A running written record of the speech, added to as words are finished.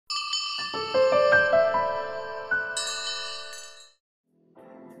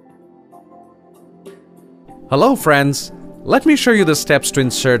Hello friends, let me show you the steps to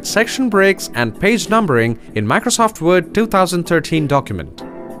insert section breaks and page numbering in Microsoft Word 2013 document.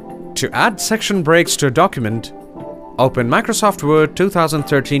 To add section breaks to a document, open Microsoft Word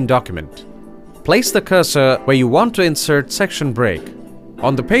 2013 document. Place the cursor where you want to insert section break.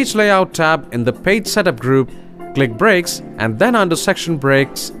 On the Page Layout tab in the Page Setup group, click Breaks and then under Section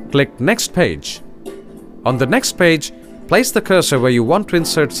Breaks, click Next Page. On the next page, place the cursor where you want to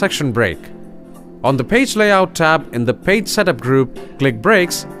insert section break. On the Page Layout tab in the Page Setup group, click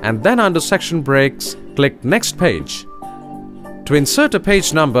Breaks and then under Section Breaks, click Next Page. To insert a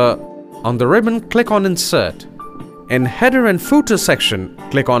page number, on the ribbon click on Insert. In Header and Footer section,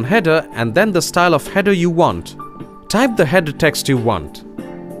 click on Header and then the style of header you want. Type the header text you want.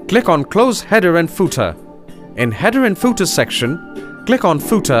 Click on Close Header and Footer. In Header and Footer section, click on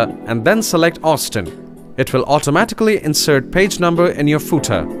Footer and then select Austin. It will automatically insert page number in your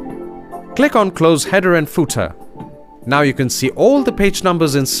footer. Click on Close Header and Footer. Now you can see all the page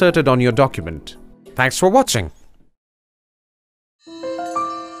numbers inserted on your document. Thanks for watching.